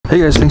Hey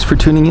guys, thanks for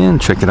tuning in.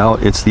 Check it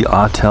out, it's the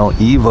Autel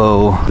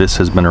EVO. This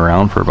has been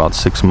around for about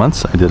 6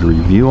 months. I did a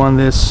review on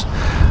this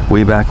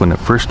way back when it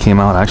first came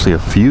out, actually a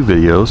few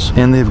videos,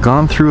 and they've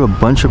gone through a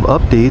bunch of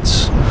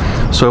updates.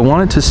 So I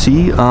wanted to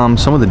see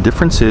some of the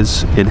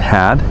differences it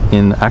had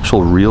in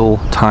actual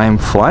real-time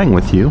flying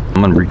with you.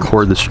 I'm gonna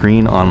record the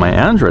screen on my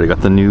Android. I got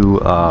the new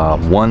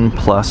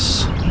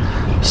OnePlus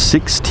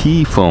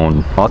 6T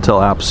phone.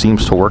 Autel app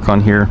seems to work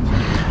on here.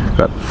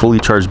 Got fully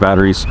charged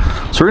batteries.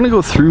 So we're gonna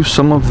go through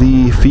some of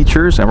the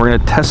features and we're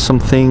gonna test some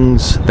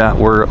things that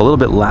were a little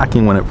bit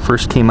lacking when it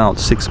first came out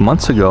 6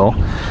 months ago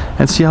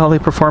and see how they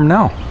perform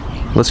now.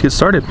 Let's get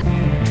started.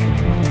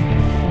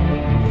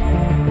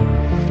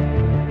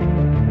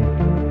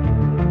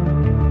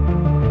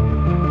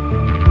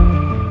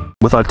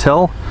 With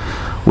Autel,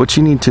 what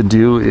you need to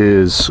do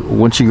is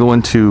once you go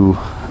into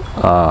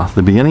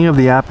the beginning of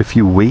the app, if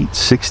you wait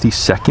 60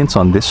 seconds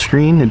on this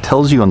screen, it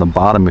tells you on the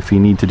bottom if you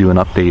need to do an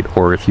update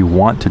or if you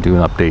want to do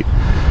an update.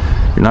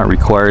 You're not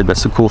required.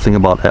 That's the cool thing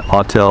about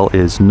Autel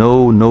is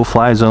no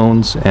fly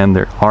zones and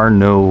there are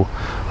no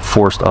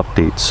forced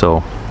updates,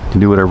 so you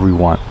can do whatever we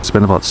want. It's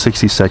been about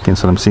 60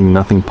 seconds and I'm seeing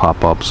nothing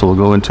pop up, so we'll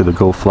go into the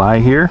Go Fly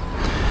here.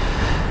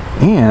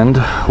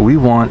 And we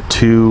want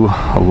to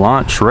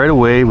launch right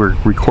away. We're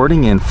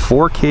recording in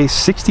 4K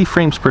 60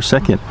 frames per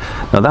second.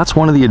 Now that's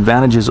one of the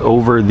advantages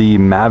over the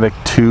Mavic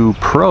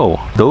Pro.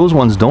 Those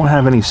ones don't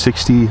have any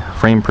 60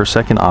 frame per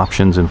second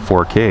options in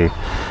 4K.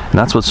 And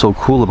that's what's so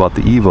cool about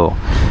the EVO,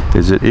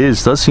 is it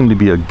does seem to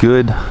be a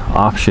good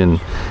option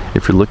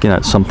if you're looking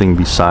at something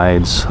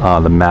besides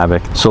the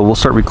Mavic. So we'll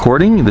start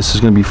recording. This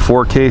is going to be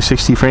 4K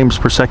 60 frames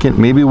per second.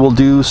 Maybe we'll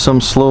do some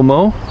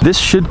slow-mo. This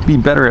should be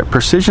better at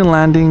precision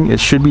landing.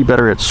 It should be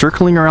better at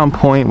circling around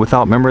point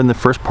without, remember in the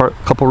first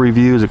couple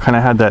reviews, it kind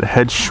of had that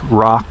hedge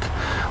rock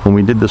when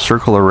we did the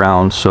circle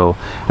around. So,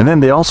 and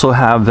then they also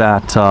have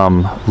that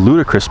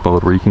ludicrous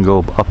mode where you can go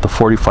up to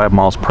 45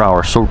 miles per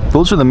hour. So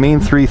those are the main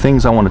three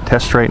things I want to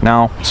test right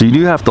now. So you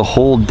do have to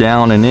hold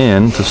down and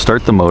in to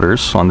start the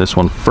motors on this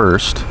one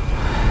first,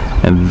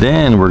 and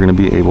then we're going to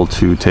be able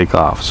to take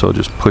off. So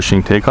just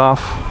pushing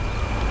takeoff,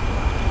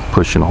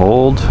 push and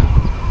hold.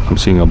 I'm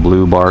seeing a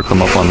blue bar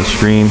come up on the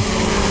screen.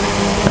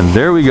 And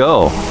there we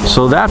go.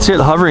 So that's it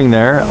hovering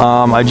there.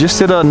 I just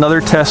did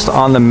another test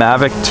on the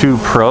Mavic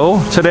Pro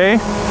today.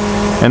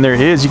 And there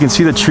is, you can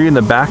see the tree in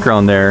the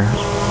background there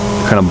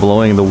kind of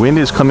blowing. The wind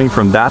is coming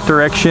from that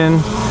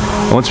direction.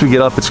 And once we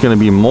get up, it's going to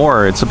be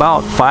more. It's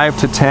about 5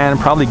 to 10,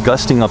 probably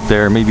gusting up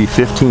there, maybe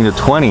 15 to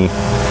 20.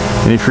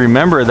 And if you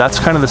remember, that's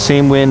kind of the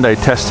same wind I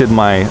tested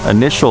my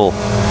initial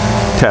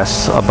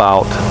tests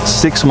about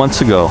 6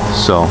 months ago.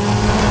 So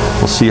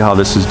we'll see how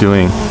this is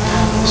doing.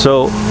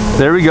 So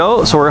there we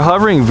go. So we're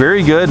hovering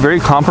very good, very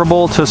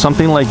comparable to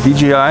something like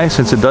DJI,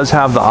 since it does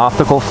have the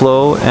optical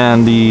flow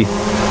and the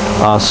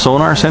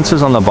sonar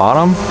senses on the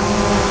bottom.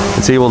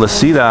 It's able to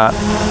see that.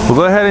 We'll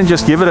go ahead and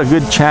just give it a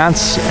good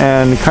chance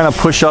and kind of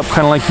push up,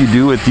 kind of like you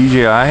do with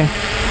DJI,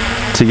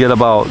 to get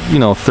about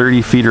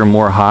 30 feet or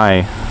more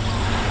high,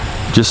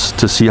 just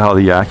to see how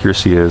the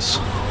accuracy is.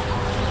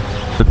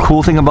 The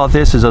cool thing about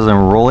this is as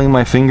I'm rolling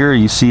my finger,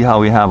 you see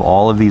how we have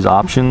all of these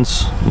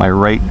options. My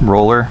right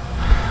roller,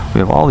 we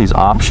have all these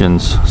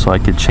options, so I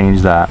could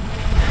change that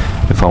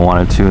if I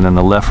wanted to. And then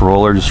the left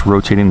roller, just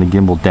rotating the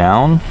gimbal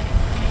down.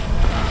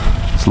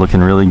 It's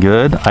looking really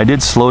good. I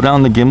did slow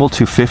down the gimbal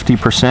to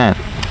 50%.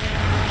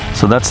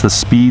 So that's the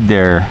speed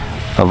there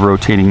of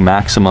rotating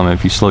maximum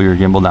if you slow your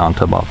gimbal down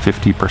to about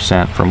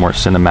 50% for more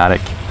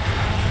cinematic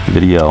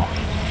video.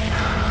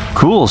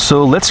 Cool,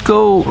 so let's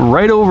go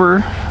right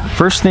over,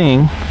 first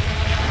thing,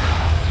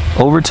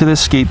 over to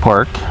this skate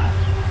park.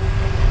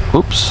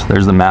 Oops,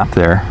 there's the map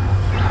there.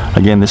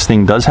 Again, this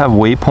thing does have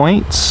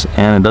waypoints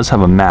and it does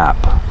have a map,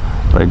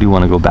 but I do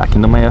want to go back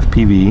into my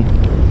FPV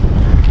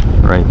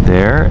right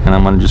there, and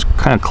I'm going to just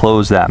kind of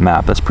close that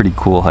map. That's pretty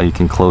cool how you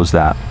can close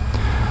that.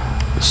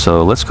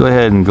 So let's go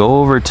ahead and go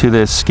over to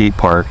this skate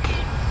park,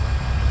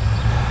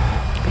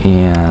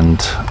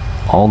 and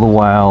all the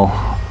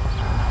while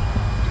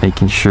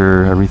making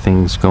sure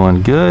everything's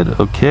going good.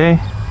 Okay,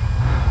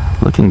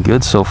 looking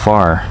good so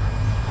far.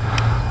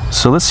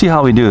 So let's see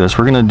how we do this.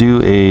 We're going to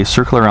do a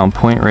circle around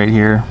point right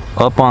here.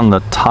 Up on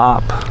the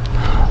top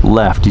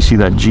left, you see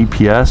that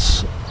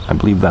GPS? I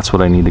believe that's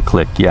what I need to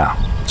click. Yeah.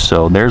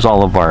 So there's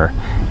all of our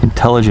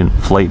intelligent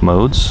flight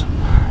modes.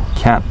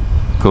 Can't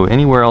go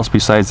anywhere else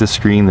besides this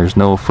screen. There's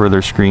no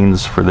further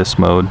screens for this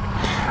mode.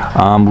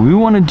 We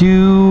want to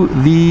do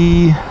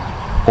the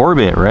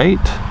orbit, right?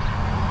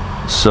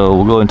 So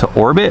we'll go into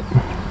orbit.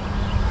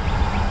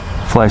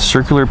 Fly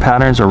circular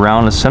patterns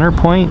around a center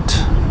point.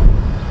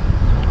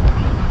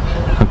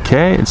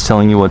 Okay, it's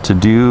telling you what to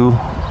do,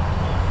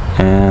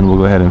 and we'll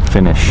go ahead and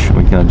finish.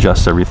 We can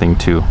adjust everything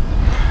too.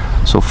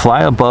 So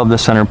fly above the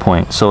center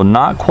point. So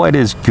not quite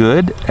as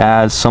good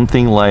as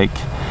something like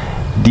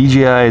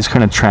DJI's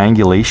kind of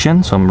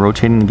triangulation. So I'm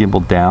rotating the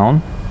gimbal down.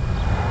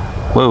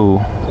 Whoa.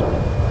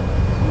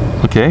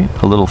 Okay,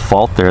 a little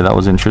fault there. That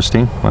was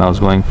interesting when I was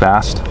going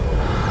fast.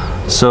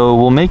 So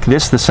we'll make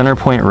this the center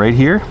point right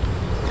here.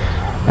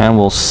 And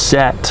we'll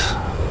set,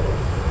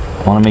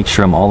 I want to make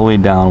sure I'm all the way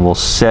down, we'll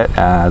set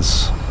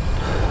as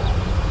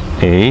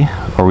A,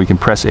 or we can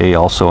press A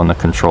also on the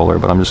controller,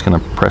 but I'm just going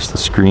to press the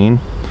screen.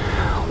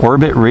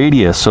 Orbit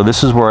radius, so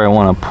this is where I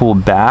want to pull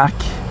back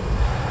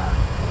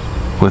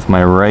with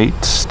my right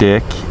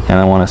stick, and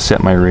I want to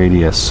set my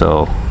radius.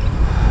 So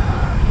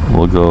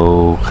we'll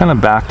go kind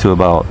of back to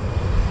about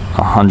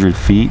 100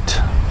 feet,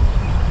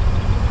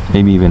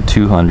 maybe even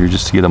 200,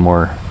 just to get a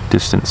more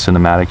distant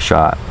cinematic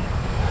shot.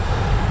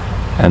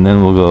 And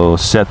then we'll go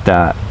set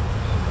that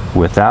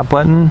with that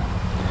button,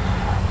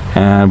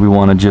 and we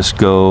want to just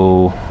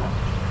go,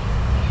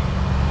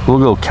 we'll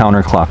go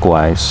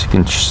counterclockwise. You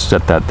can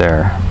set that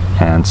there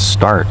and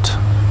start.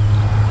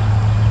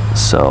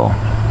 So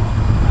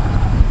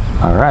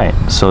all right,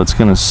 so it's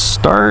gonna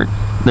start,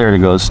 there it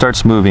goes,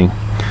 starts moving.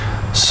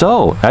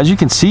 So as you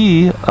can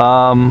see,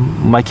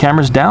 my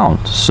camera's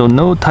down, so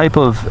no type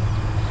of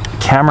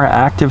camera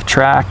active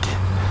track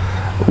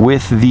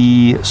with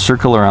the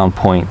circle around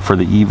point for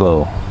the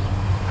EVO.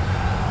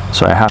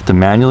 So I have to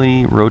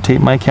manually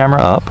rotate my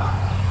camera up.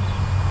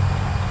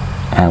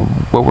 And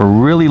what we're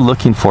really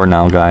looking for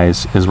now,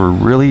 guys, is we're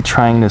really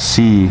trying to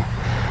see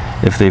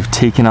if they've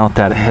taken out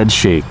that head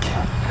shake.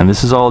 And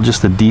this is all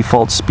just the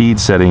default speed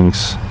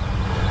settings.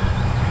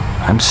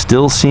 I'm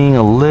still seeing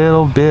a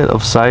little bit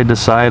of side to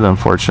side,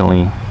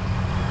 unfortunately.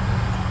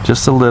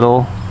 Just a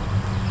little.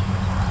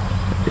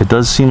 It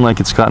does seem like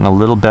it's gotten a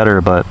little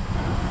better, but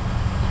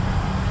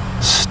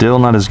still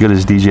not as good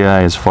as DJI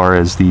as far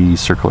as the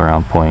circle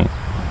around point.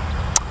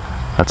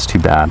 That's too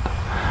bad.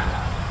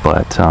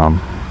 But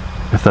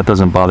if that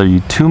doesn't bother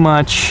you too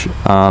much,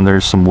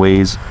 there's some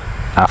ways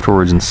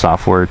afterwards in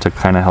software to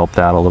kind of help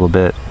that a little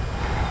bit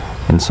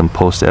in some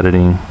post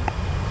editing.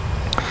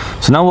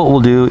 So now what we'll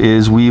do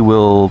is we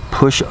will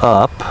push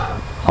up.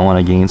 I want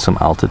to gain some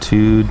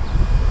altitude.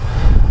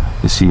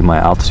 You see my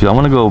altitude. I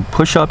want to go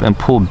push up and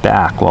pull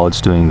back while it's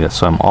doing this.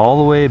 So I'm all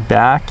the way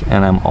back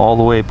and I'm all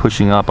the way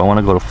pushing up. I want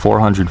to go to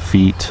 400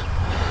 feet.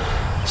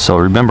 So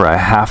remember, I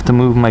have to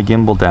move my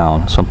gimbal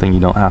down, something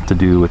you don't have to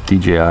do with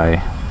DJI.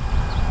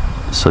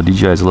 So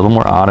DJI is a little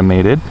more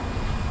automated.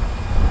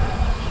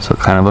 So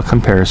kind of a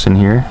comparison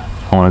here.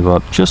 I want to go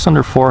up just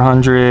under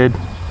 400,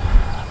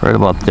 right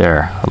about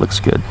there. That looks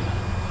good.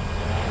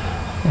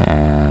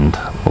 And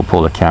we'll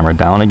pull the camera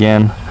down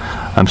again.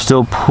 I'm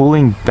still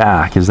pulling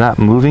back. Is that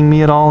moving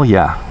me at all?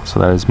 Yeah, so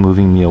that is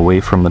moving me away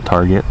from the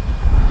target.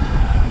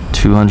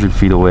 200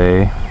 feet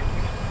away.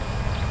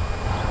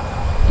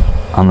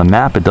 On the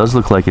map, it does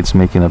look like it's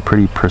making a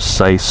pretty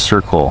precise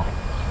circle.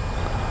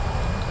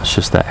 It's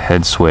just that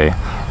head sway.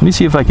 Let me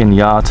see if I can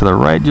yaw to the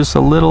right just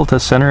a little to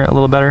center it a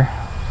little better.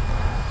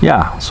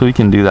 Yeah, so we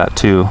can do that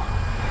too.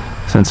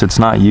 Since it's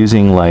not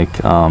using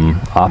like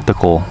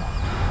optical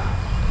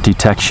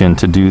detection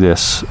to do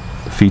this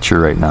feature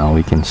right now,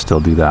 we can still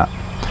do that.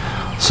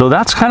 So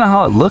that's kind of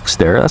how it looks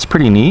there. That's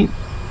pretty neat.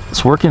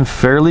 It's working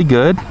fairly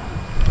good.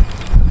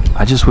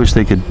 I just wish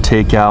they could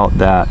take out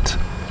that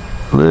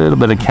little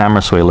bit of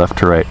camera sway left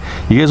to right.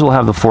 You guys will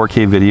have the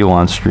 4K video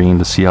on screen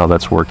to see how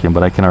that's working,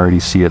 but I can already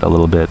see it a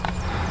little bit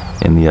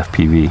in the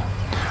FPV.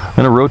 I'm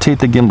going to rotate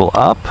the gimbal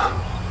up,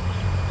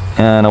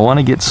 and I want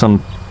to get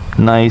some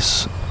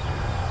nice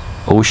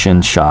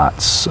ocean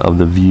shots of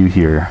the view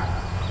here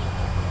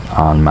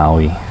on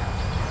Maui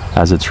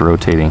as it's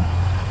rotating.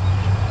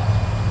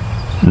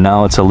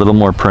 Now it's a little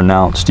more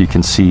pronounced. You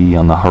can see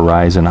on the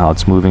horizon how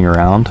it's moving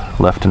around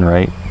left and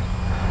right.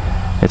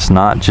 It's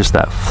not just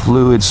that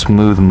fluid,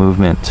 smooth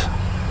movement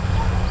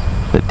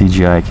that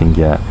DJI can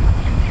get.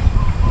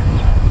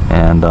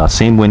 And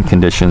same wind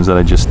conditions that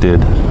I just did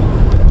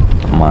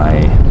my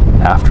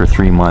after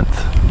 3-month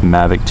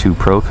Mavic 2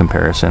 Pro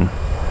comparison.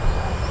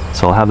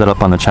 So I'll have that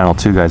up on the channel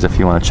too, guys, if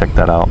you want to check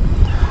that out.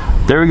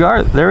 There we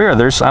are. There we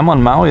are. I'm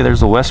on Maui.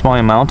 There's the West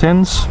Maui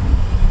Mountains,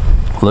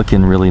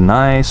 looking really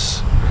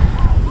nice.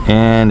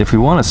 And if we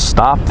want to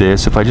stop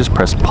this, if I just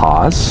press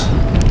pause,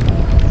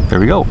 there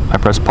we go. I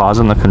press pause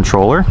on the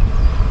controller,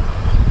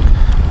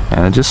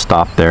 and it just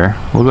stopped there.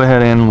 We'll go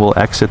ahead and we'll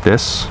exit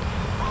this.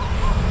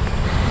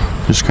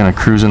 Just kind of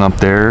cruising up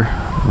there,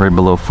 right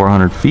below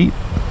 400 feet.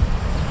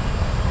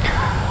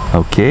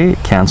 Okay,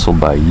 canceled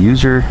by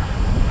user.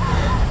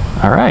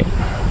 All right.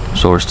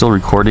 So we're still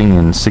recording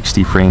in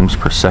 60 frames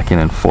per second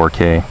in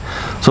 4K.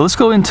 So let's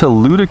go into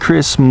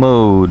ludicrous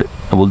mode,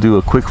 and we'll do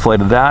a quick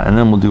flight of that, and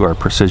then we'll do our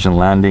precision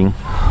landing,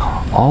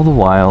 all the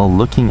while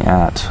looking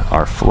at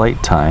our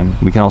flight time.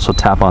 We can also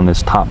tap on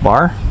this top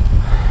bar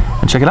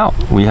and check it out.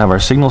 We have our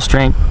signal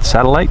strength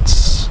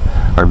satellites.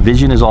 Our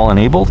vision is all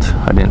enabled.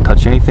 I didn't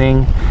touch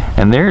anything.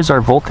 And there's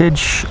our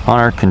voltage on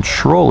our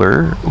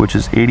controller, which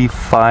is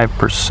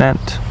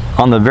 85%.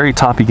 On the very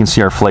top, you can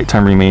see our flight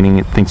time remaining.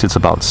 It thinks it's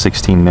about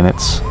 16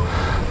 minutes.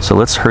 So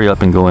let's hurry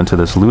up and go into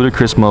this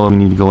ludicrous mode. We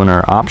need to go in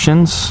our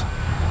options,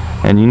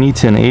 and you need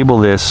to enable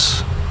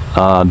this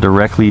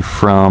directly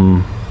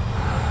from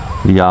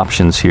the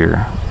options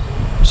here.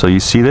 So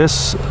you see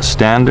this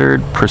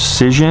standard,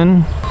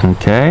 precision,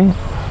 okay,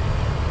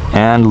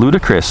 and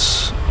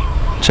ludicrous.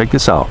 Check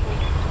this out.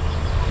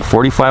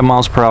 45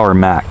 miles per hour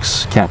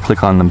max. Can't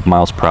click on the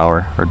miles per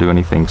hour or do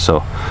anything.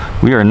 So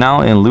we are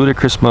now in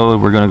ludicrous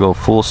mode. We're gonna go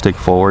full stick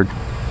forward.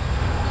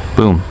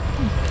 Boom.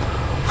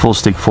 Full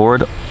stick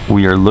forward.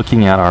 We are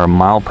looking at our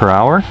mile per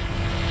hour,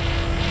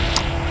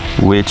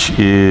 which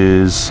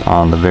is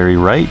on the very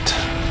right.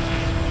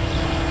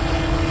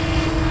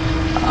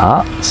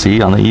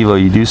 See, on the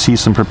EVO you do see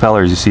some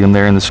propellers. You see them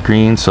there in the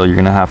screen, so you're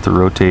gonna have to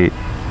rotate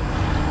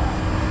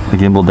the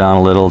gimbal down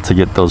a little to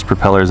get those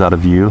propellers out of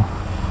view.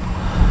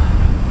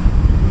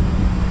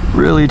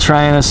 Really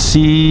trying to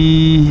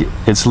see,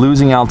 it's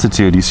losing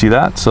altitude. You see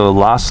that? So it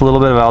lost a little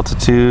bit of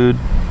altitude.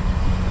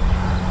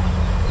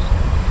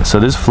 So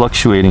it is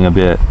fluctuating a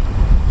bit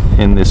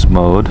in this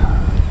mode.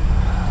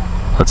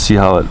 Let's see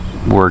how it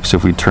works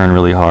if we turn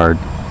really hard.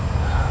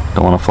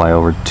 Don't want to fly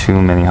over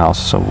too many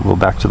houses, so we'll go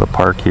back to the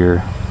park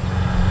here.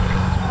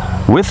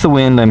 With the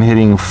wind I'm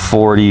hitting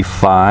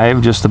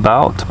 45 just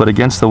about, but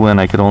against the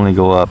wind I could only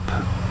go up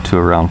to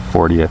around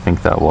 40, I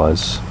think that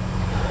was.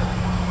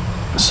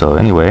 So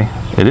anyway,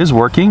 it is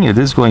working, it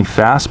is going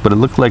fast, but it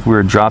looked like we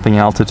were dropping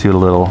altitude a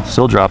little.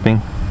 Still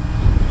dropping.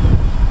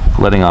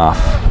 Letting off.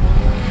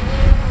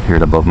 Hear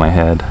it above my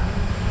head.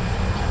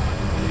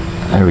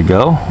 There we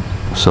go.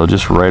 So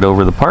just right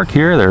over the park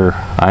here, there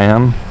I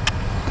am.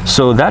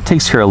 So that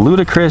takes care of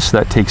ludicrous,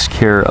 that takes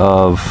care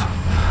of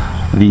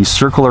the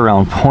circle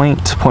around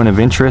point of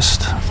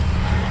interest,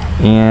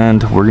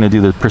 and we're going to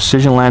do the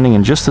precision landing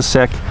in just a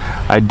sec.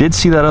 I did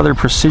see that other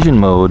precision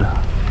mode.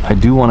 I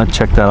do want to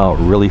check that out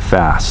really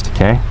fast.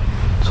 Okay,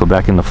 so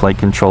back in the flight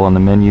control on the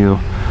menu,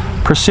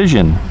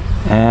 precision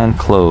and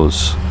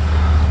close.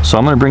 So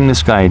I'm going to bring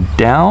this guy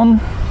down,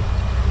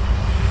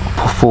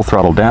 full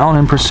throttle down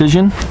in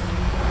precision.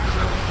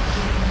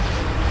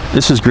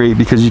 This is great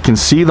because you can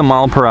see the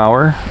mile per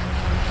hour.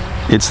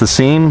 It's the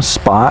same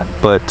spot,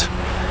 but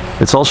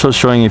it's also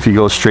showing if you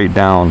go straight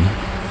down.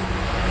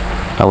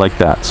 I like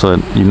that, so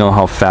you know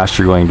how fast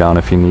you're going down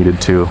if you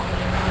needed to.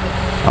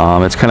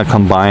 It kind of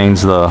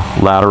combines the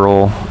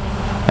lateral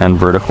and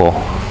vertical.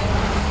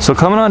 So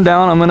coming on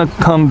down, I'm going to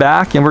come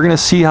back and we're going to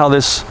see how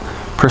this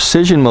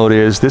precision mode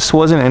is. This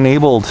wasn't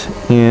enabled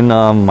in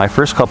my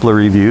first couple of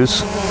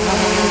reviews.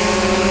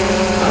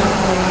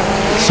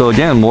 So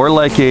again, more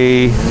like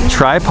a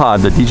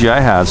tripod that DJI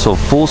has. So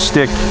full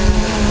stick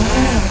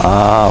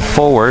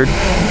forward.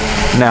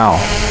 Now,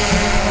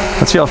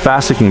 let's see how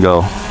fast it can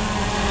go.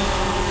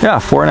 Yeah,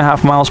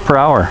 4.5 miles per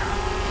hour.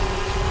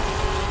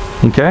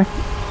 Okay,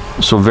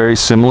 so very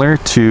similar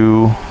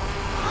to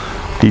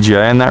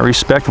DJI in that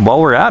respect.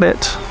 While we're at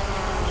it,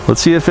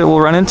 let's see if it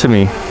will run into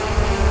me.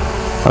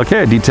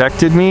 Okay, it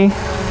detected me.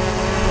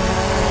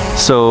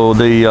 So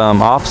the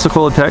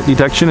obstacle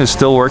detection is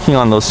still working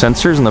on those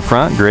sensors in the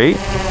front. Great.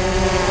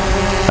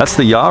 That's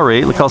the yaw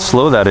rate. Look how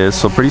slow that is.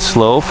 So pretty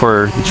slow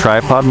for the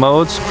tripod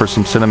modes, for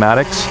some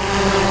cinematics.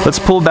 Let's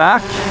pull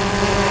back.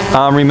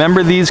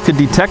 Remember, these could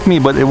detect me,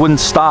 but it wouldn't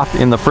stop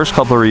in the first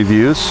couple of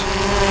reviews.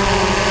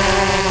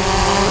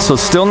 So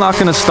still not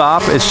going to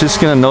stop. It's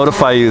just going to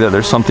notify you that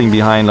there's something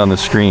behind on the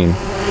screen.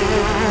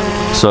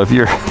 So if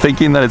you're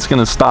thinking that it's going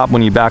to stop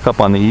when you back up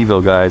on the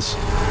EVO, guys,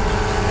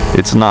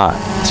 it's not.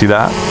 See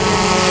that?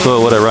 So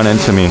it would have run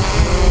into me.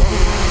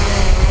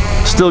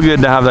 Still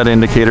good to have that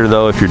indicator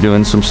though if you're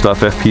doing some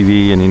stuff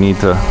FPV and you need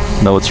to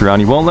know what's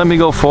around you. Won't let me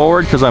go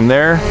forward because I'm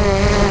there.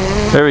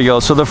 There we go.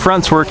 So the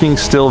front's working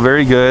still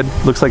very good.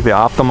 Looks like they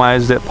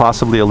optimized it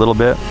possibly a little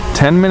bit.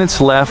 10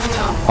 minutes left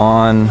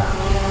on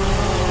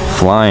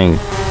flying.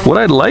 What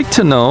I'd like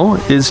to know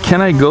is, can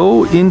I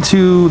go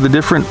into the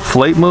different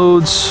flight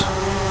modes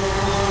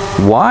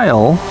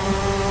while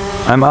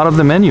I'm out of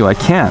the menu? I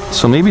can't.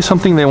 So maybe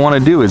something they want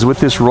to do is with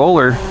this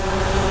roller,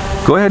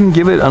 go ahead and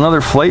give it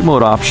another flight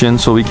mode option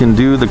so we can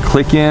do the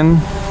click in.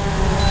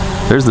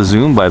 There's the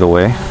zoom, by the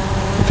way.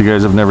 If you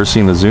guys have never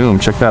seen the zoom,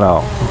 check that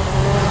out.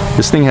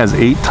 This thing has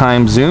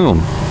 8x zoom.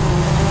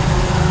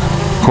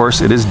 Of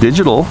course, it is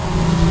digital,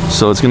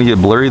 so it's going to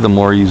get blurry the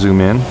more you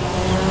zoom in.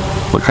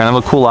 But kind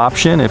of a cool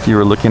option if you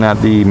were looking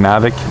at the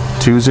Mavic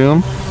 2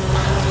 zoom.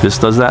 This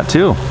does that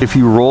too. If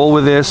you roll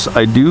with this,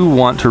 I do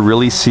want to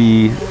really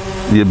see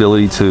the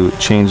ability to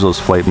change those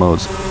flight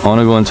modes. I want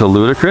to go into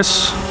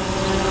ludicrous,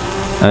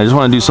 and I just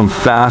want to do some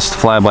fast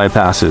flyby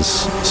passes.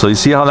 So you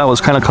see how that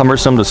was kind of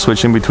cumbersome to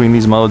switch in between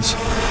these modes?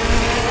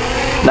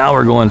 Now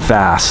we're going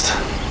fast.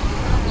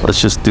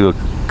 Let's just do a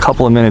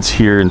couple of minutes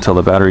here until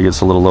the battery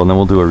gets a little low, and then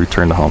we'll do a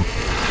return to home.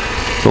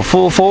 Go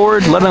full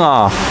forward, letting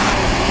off.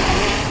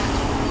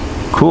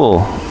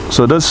 Cool.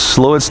 So it does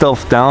slow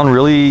itself down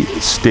really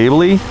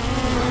stably.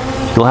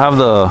 You'll have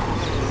the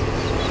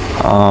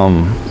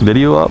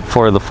video up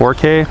for the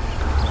 4K.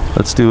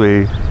 Let's do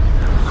a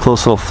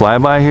close little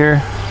flyby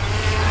here.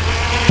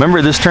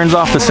 Remember, this turns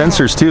off the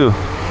sensors too.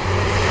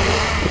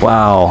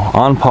 Wow,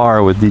 on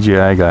par with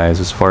DJI,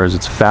 guys, as far as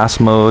its fast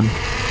mode.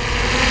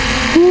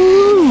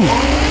 Woo!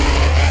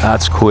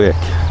 That's quick.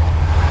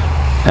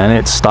 And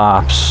it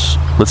stops.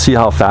 Let's see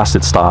how fast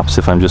it stops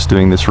if I'm just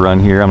doing this run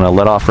here. I'm gonna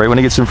let off right when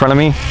it gets in front of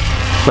me.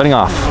 Letting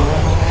off.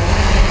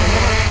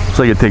 Looks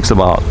like it takes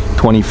about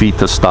 20 feet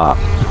to stop.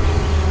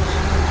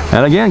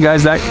 And again,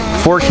 guys, that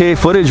 4K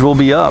footage will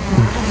be up.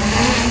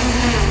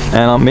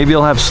 And maybe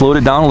I'll have slowed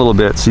it down a little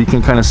bit so you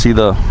can kind of see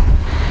the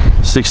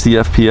 60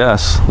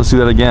 FPS. Let's do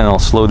that again. I'll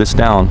slow this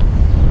down.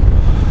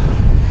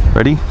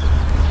 Ready?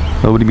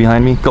 Nobody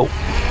behind me? Go.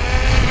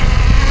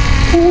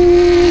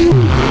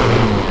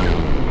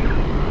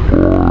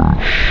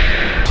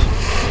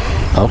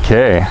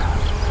 Okay.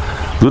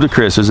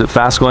 Ludicrous. Is it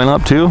fast going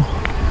up too?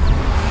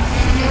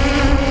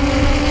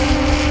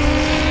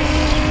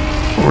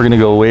 We're gonna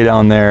go way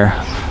down there.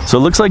 So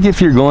it looks like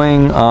if you're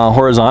going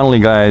horizontally,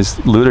 guys,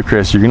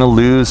 ludicrous, you're gonna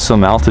lose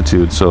some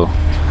altitude, so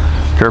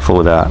careful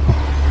with that.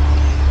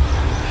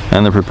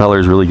 And the propeller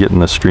is really getting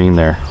the stream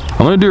there. I'm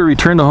gonna do a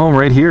return to home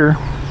right here.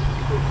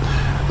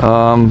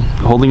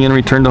 Holding in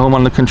return to home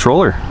on the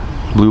controller.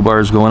 Blue bar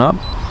is going up.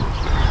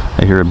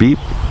 I hear a beep.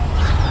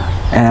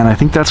 And I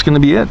think that's gonna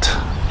be it,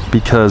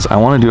 because I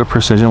wanna do a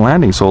precision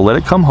landing. So I'll let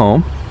it come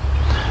home.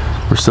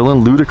 We're still in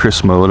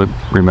ludicrous mode,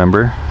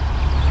 remember.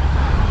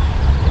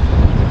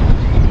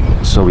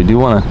 So we do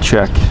want to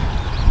check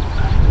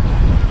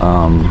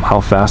how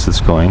fast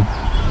it's going.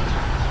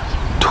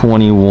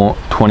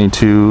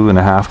 22 and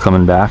a half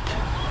coming back.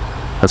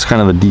 That's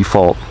kind of the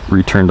default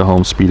return to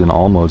home speed in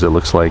all modes, it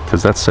looks like,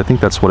 because I think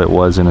that's what it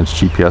was in its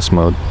GPS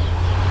mode.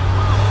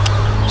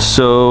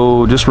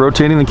 So just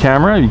rotating the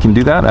camera, you can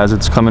do that as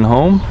it's coming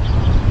home.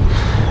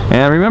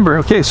 And remember,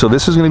 okay, so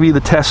this is going to be the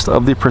test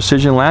of the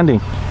precision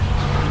landing.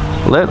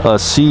 Let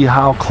us see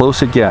how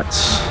close it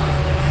gets.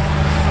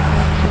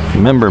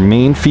 Remember,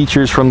 main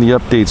features from the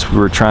updates we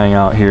were trying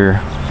out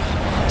here,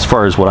 as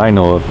far as what I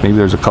know of. Maybe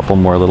there's a couple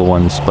more little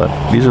ones, but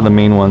these are the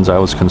main ones I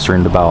was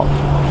concerned about.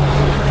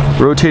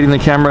 Rotating the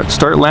camera,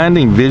 start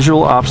landing.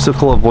 Visual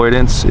obstacle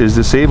avoidance is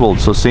disabled.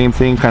 So same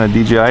thing kind of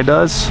DJI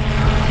does.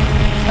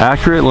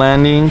 Accurate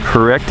landing,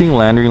 correcting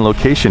landing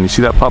location. You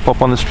see that pop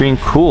up on the screen?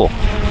 Cool.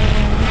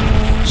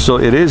 So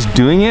it is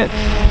doing it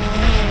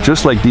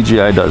just like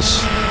DJI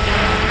does.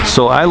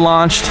 So I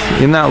launched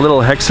in that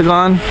little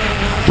hexagon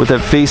with it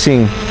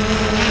facing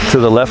to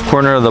the left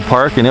corner of the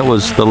park, and it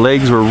was, the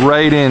legs were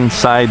right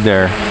inside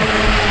there,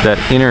 that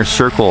inner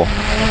circle.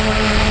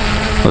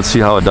 Let's see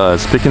how it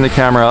does. Picking the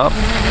camera up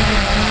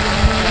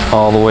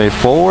all the way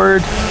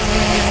forward.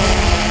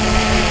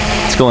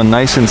 It's going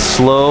nice and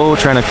slow,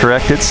 trying to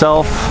correct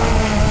itself.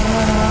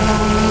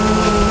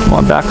 Come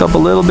on, back up a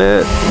little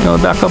bit. You know,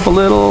 back up a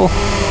little.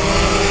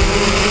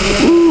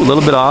 Ooh, a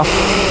little bit off.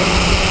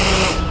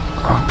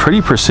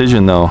 Pretty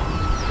precision though.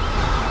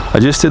 I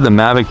just did the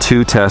Mavic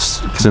 2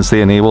 test since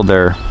they enabled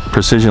their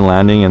precision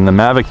landing, and the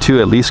Mavic 2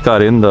 at least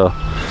got in the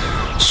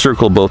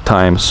circle both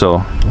times,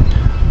 so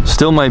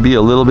still might be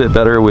a little bit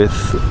better with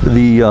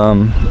the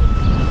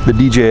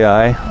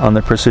DJI on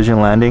the precision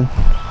landing.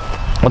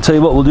 I'll tell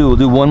you what we'll do. We'll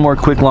do one more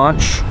quick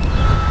launch,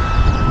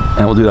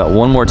 and we'll do that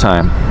one more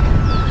time,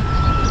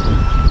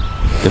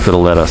 if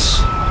it'll let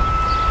us.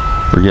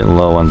 We're getting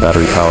low on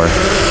battery power.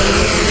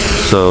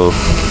 So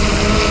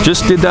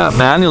just did that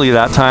manually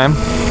that time.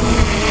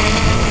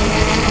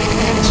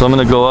 So I'm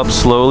going to go up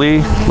slowly,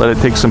 let it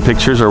take some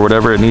pictures or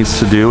whatever it needs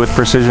to do with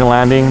precision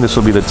landing. This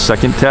will be the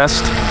second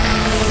test.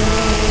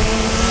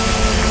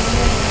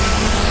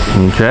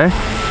 Okay.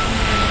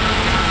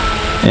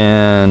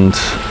 And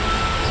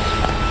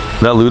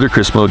that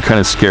ludicrous mode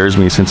kind of scares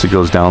me since it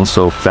goes down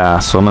so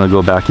fast. So I'm going to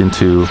go back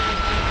into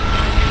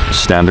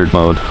standard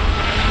mode.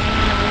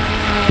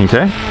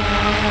 Okay.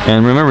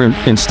 And remember,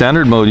 in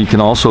standard mode, you can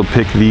also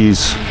pick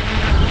these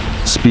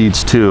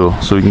speeds too.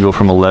 So we can go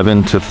from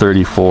 11 to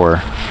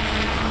 34.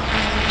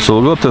 So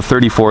we'll go up to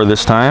 34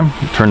 this time,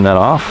 turn that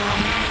off,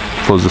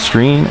 close the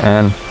screen,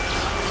 and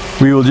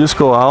we will just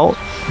go out.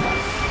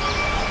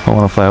 I don't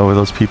want to fly over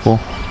those people.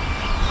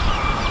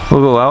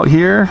 We'll go out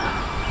here,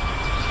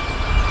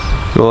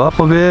 go up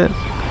a bit.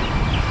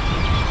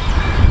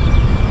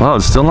 Wow,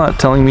 it's still not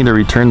telling me to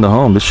return to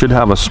home. This should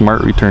have a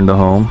smart return to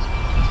home.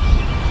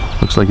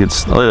 Looks like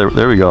it's, oh,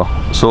 there we go.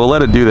 So we'll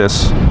let it do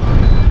this.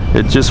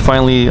 It just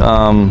finally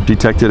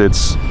detected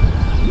it's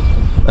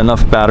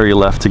enough battery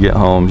left to get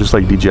home, just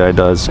like DJI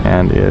does,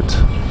 and it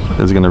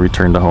is going to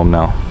return to home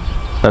now.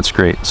 That's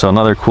great. So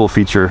another cool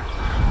feature,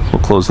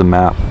 we'll close the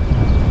map.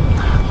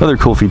 Another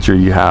cool feature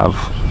you have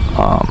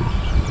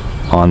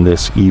on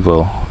this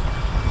EVO,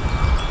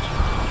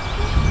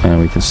 and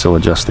we can still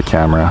adjust the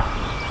camera.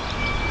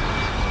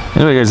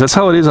 Anyway guys, that's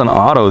how it is on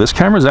auto. This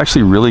camera is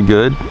actually really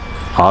good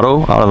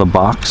auto out of the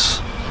box.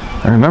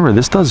 And remember,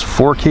 this does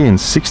 4K and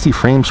 60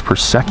 frames per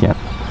second.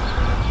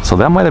 So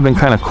that might have been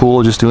kind of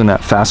cool, just doing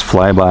that fast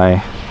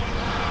flyby.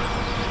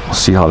 We'll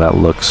see how that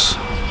looks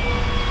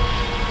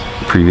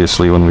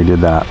previously when we did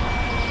that.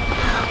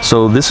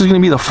 So this is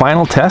going to be the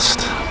final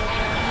test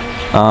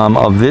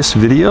of this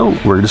video.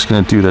 We're just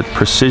going to do that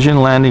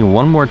precision landing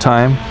one more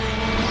time,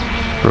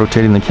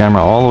 rotating the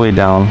camera all the way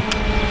down.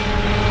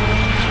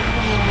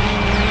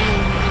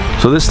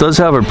 So this does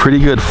have a pretty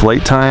good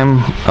flight time.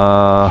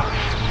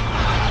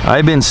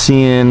 I've been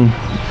seeing,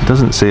 it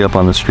doesn't say up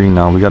on the screen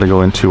now, we got to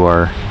go into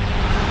our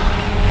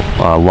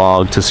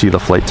log to see the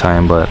flight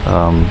time, but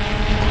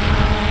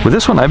with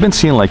this one I've been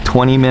seeing like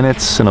 20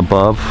 minutes and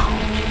above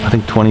I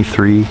think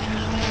 23.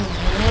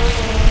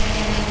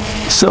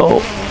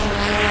 So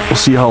we'll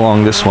see how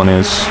long this one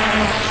is.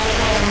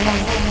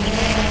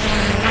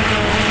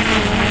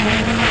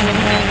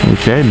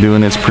 Okay,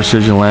 doing its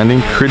precision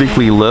landing,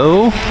 critically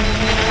low.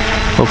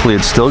 Hopefully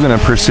it's still gonna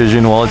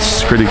precision while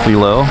it's critically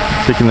low.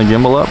 Picking the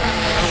gimbal up.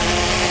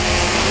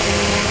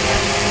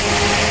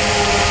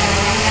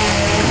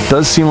 It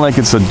does seem like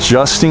it's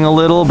adjusting a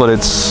little, but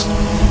it's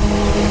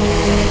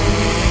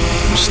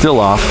still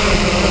off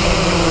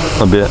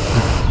a bit.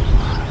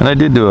 And I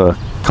did do a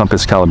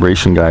compass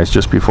calibration, guys,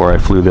 just before I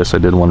flew this. I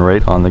did one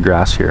right on the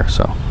grass here.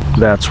 So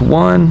that's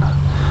one.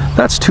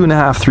 That's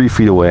 2.5, 3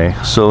 feet away.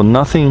 So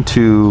nothing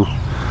to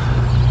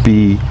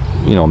be,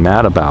 you know,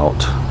 mad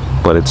about,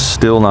 but it's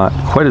still not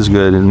quite as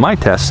good in my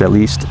tests, at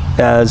least,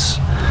 as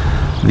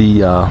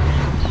the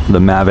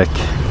Mavic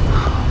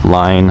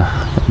line,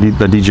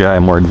 the DJI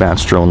more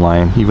advanced drone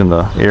line. Even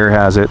the Air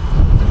has it,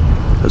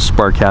 the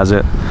Spark has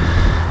it,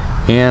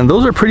 and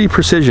those are pretty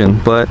precision.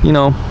 But you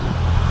know,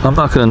 I'm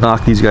not going to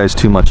knock these guys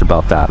too much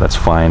about that. That's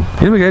fine.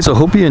 Anyway, guys, I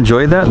hope you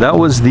enjoyed that. That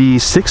was the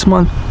 6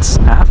 months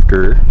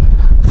after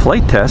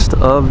flight test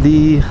of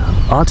the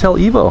Autel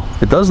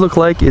EVO. It does look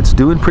like it's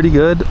doing pretty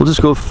good. We'll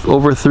just go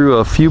through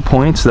a few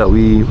points that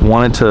we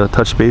wanted to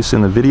touch base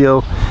in the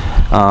video.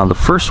 The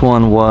first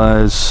one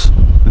was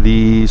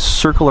the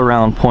circle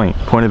around point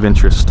of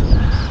interest.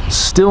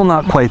 Still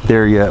not quite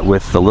there yet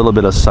with a little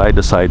bit of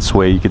side-to-side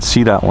sway. You could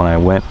see that when I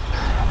went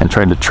and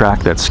tried to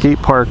track that skate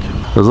park.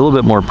 It was a little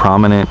bit more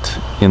prominent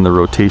in the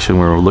rotation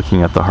when we were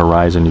looking at the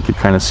horizon. You could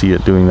kind of see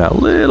it doing that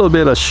little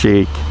bit of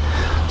shake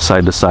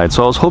side to side.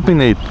 So I was hoping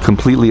they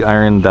completely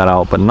ironed that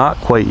out, but not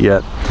quite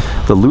yet.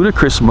 The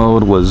ludicrous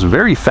mode was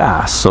very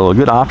fast, so a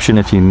good option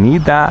if you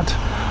need that,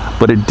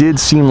 but it did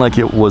seem like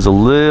it was a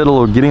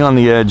little getting on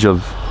the edge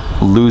of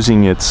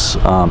losing its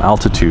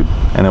altitude,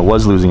 and it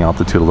was losing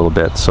altitude a little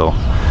bit, so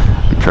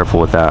be careful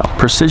with that.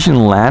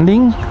 Precision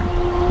landing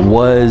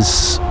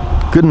was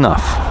good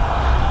enough.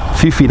 A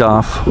few feet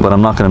off, but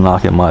I'm not going to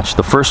knock it much.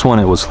 The first one,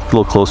 it was a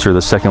little closer,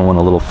 the second one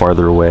a little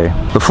farther away.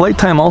 The flight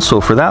time also,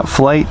 for that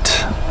flight,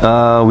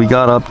 we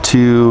got up to,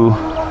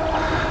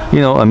 you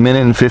know, 1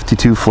 minute and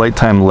 52 flight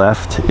time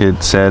left,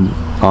 it said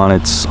on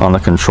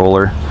the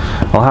controller.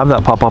 I'll have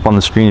that pop up on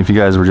the screen if you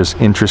guys were just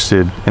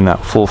interested in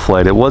that full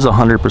flight. It was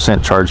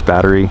 100% charged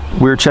battery.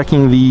 We were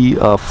checking the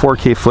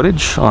 4K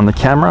footage on the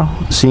camera,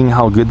 seeing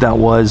how good that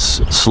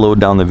was.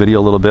 Slowed down the video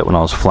a little bit when I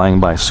was flying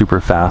by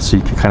super fast, so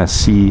you can kind of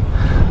see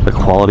the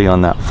quality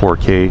on that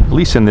 4K, at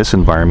least in this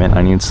environment.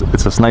 I mean, it's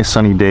a nice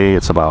sunny day.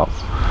 It's about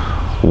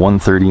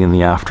 1:30 in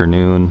the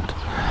afternoon,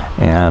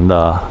 and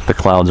the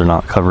clouds are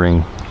not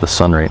covering the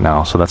sun right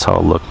now, so that's how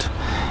it looked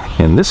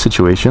in this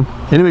situation.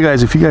 Anyway,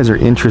 guys, if you guys are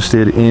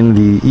interested in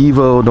the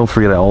EVO, don't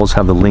forget I always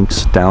have the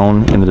links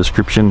down in the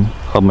description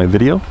of my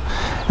video.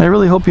 And I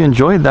really hope you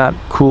enjoyed that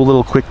cool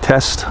little quick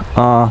test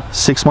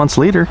 6 months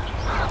later.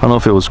 I don't know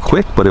if it was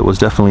quick, but it was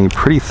definitely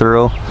pretty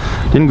thorough.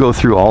 Didn't go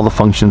through all the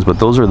functions, but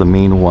those are the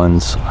main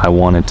ones I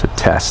wanted to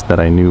test that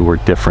I knew were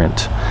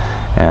different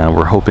and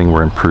we're hoping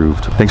were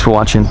improved. Thanks for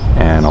watching,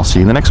 and I'll see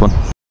you in the next one.